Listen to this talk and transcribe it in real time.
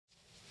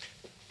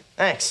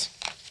Thanks.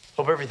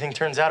 Hope everything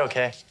turns out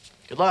okay.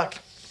 Good luck.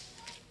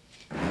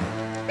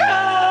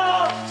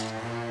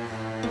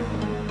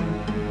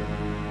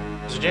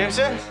 Mr.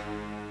 Jameson?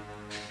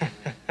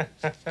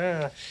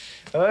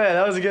 Oh, yeah,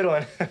 that was a good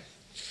one.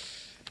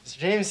 Mr.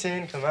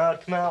 Jameson, come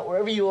out,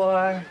 wherever you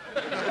are.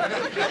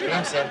 Mr.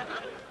 Jameson.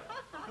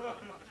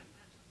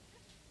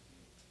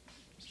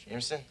 Mr.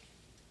 Jameson?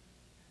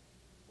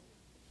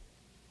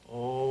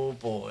 Oh,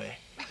 boy.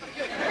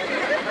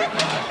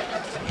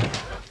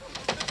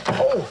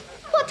 Oh!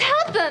 What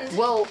happened?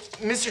 Well,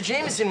 Mr.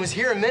 Jameson was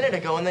here a minute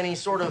ago, and then he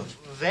sort of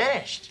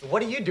vanished.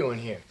 What are you doing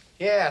here?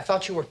 Yeah, I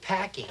thought you were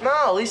packing.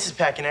 No, Lisa's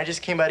packing. I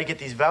just came by to get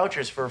these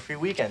vouchers for a free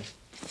weekend.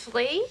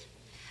 Flee?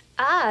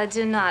 I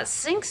do not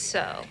think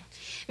so.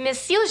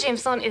 Monsieur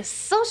Jameson is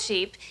so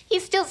cheap, he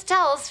steals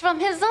towels from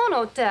his own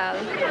hotel.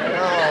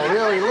 Oh,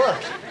 really?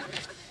 Look.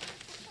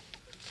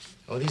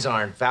 Oh, these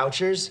aren't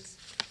vouchers.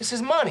 This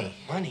is money.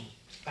 Money?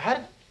 How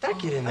did that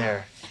get in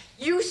there?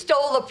 You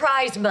stole the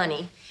prize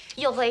money.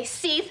 You're a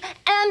thief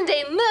and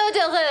a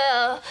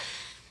murderer.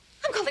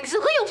 I'm calling the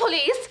real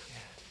police.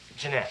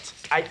 Jeanette,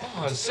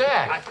 Oh,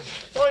 Zack,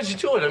 why did you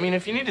do it? I mean,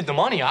 if you needed the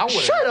money, I would.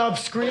 Shut up,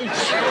 Screech.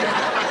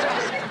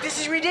 This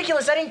is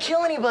ridiculous. I didn't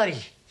kill anybody.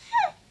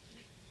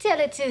 Tell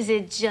it to the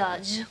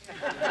judge.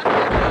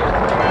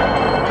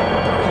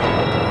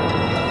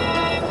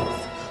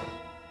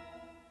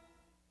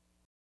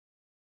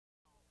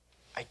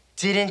 I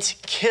didn't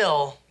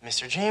kill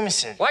Mr.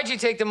 Jameson. Why'd you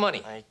take the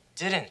money? I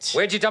didn't.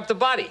 Where'd you dump the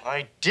body?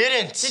 I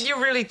didn't. Did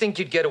you really think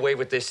you'd get away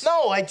with this?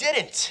 No, I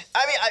didn't.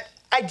 I mean,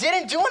 I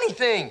didn't do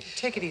anything.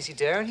 Take it easy,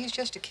 Darren. He's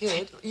just a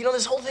kid. You know,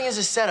 this whole thing is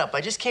a setup.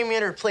 I just came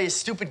here to play a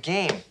stupid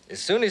game. As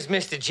soon as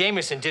Mr.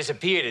 Jameson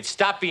disappeared, it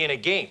stopped being a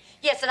game.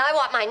 Yes, and I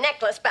want my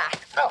necklace back.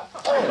 Oh.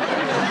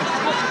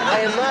 I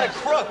am not a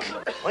crook.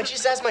 Why don't you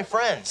just ask my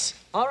friends?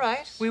 All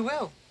right, we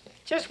will.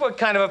 Just what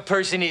kind of a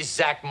person is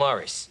Zack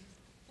Morris?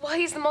 Well,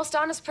 he's the most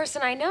honest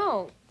person I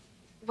know.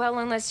 Well,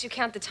 unless you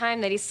count the time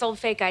that he sold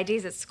fake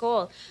IDs at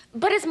school.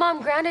 But his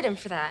mom grounded him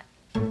for that.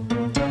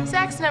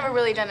 Zack's never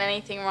really done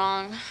anything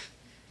wrong.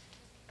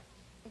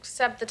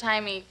 Except the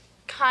time he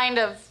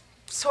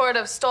sort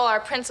of stole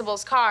our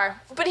principal's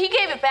car. But he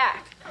gave it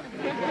back.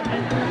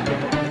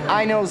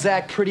 I know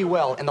Zack pretty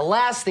well, and the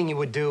last thing he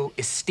would do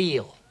is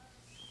steal.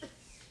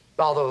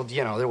 Although,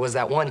 you know, there was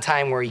that one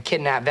time where he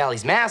kidnapped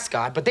Valley's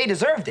mascot, but they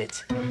deserved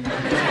it.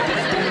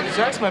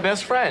 Zack's my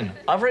best friend.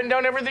 I've written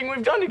down everything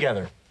we've done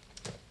together.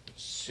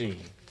 Let's see.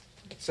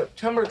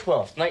 September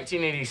 12th,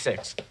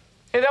 1986.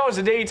 Hey, that was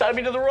the day he tied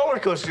me to the roller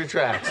coaster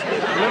tracks.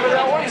 Remember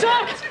that one,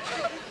 Zack?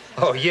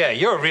 Oh, yeah,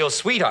 you're a real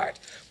sweetheart.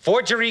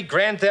 Forgery,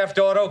 grand theft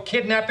auto,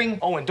 kidnapping.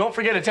 Oh, and don't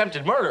forget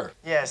attempted murder.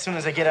 Yeah, as soon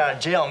as I get out of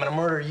jail, I'm gonna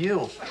murder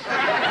you.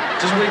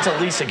 Just wait till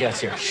Lisa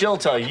gets here. She'll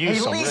tell you Hey,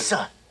 something.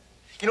 Lisa!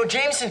 You know,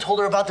 Jameson told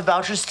her about the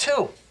vouchers,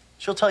 too.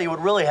 She'll tell you what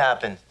really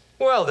happened.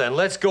 Well, then,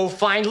 let's go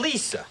find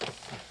Lisa.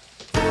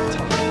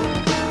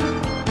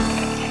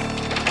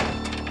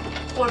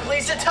 Look,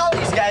 Lisa, tell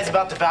these guys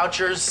about the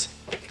vouchers.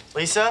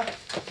 Lisa?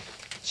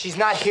 She's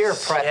not here,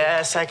 Pret.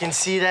 Yes, I can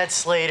see that,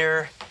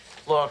 Slater.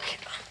 Look,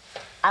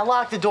 I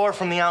locked the door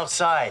from the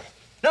outside.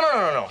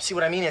 No. See,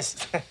 what I mean is,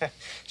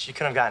 she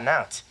couldn't have gotten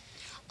out.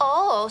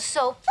 Oh,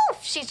 so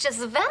poof, she's just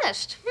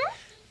vanished. Hmm?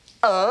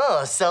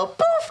 Oh, so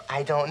poof,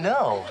 I don't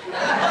know.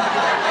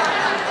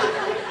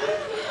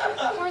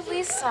 Poor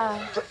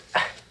Lisa.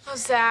 Oh,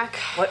 Zack.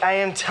 But I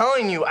am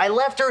telling you, I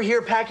left her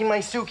here packing my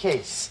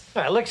suitcase.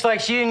 Well, looks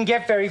like she didn't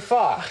get very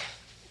far.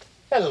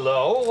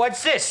 Hello,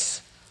 what's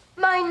this?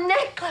 My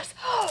necklace.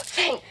 Oh,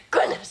 thank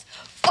goodness.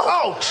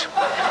 Ouch!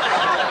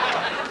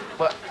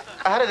 But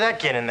how did that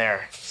get in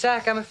there?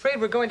 Zack, I'm afraid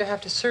we're going to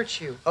have to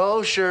search you.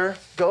 Oh, sure.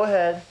 Go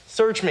ahead.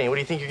 Search me. What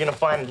do you think you're gonna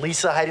find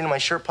Lisa hiding in my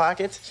shirt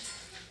pockets?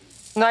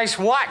 Nice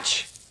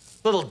watch.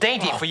 Little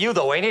dainty for you,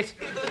 though, ain't it?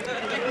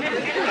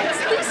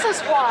 It's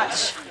Lisa's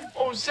watch.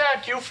 Oh,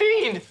 Zack, you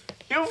fiend.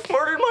 You've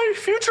murdered my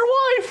future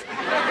wife.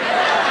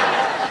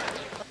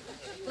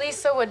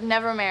 Lisa would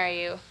never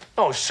marry you.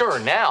 Oh, sure,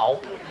 now.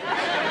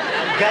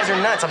 You guys are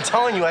nuts. I'm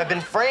telling you, I've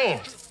been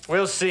framed.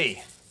 We'll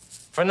see.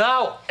 For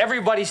now,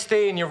 everybody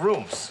stay in your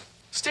rooms.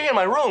 Stay in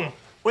my room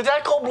with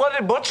that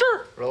cold-blooded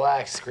butcher?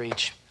 Relax,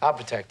 Screech. I'll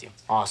protect you.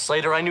 Aw,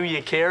 Slater, I knew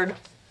you cared.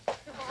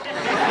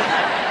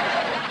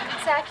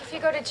 Zack, if you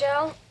go to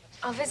jail,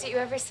 I'll visit you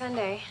every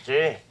Sunday.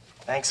 Gee,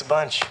 thanks a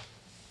bunch.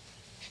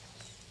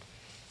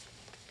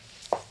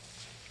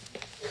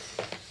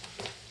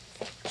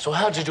 So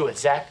how'd you do it,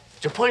 Zack?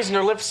 Did you poison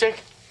her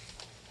lipstick?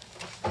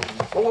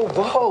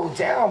 Whoa,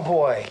 down,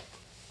 boy.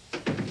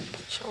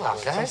 Chill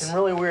out, guys. Something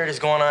really weird is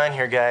going on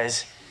here,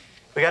 guys.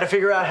 We gotta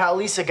figure out how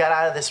Lisa got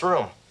out of this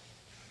room.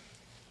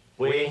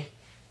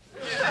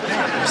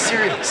 I'm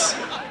serious.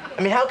 I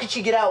mean, how could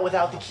she get out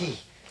without the key?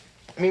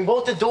 I mean,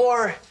 both the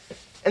door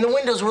and the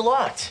windows were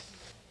locked.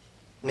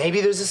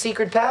 Maybe there's a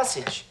secret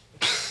passage.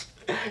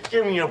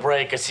 Give me a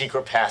break, a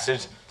secret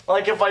passage.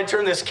 Like if I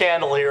turn this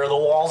candle here, the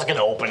wall's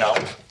gonna open up.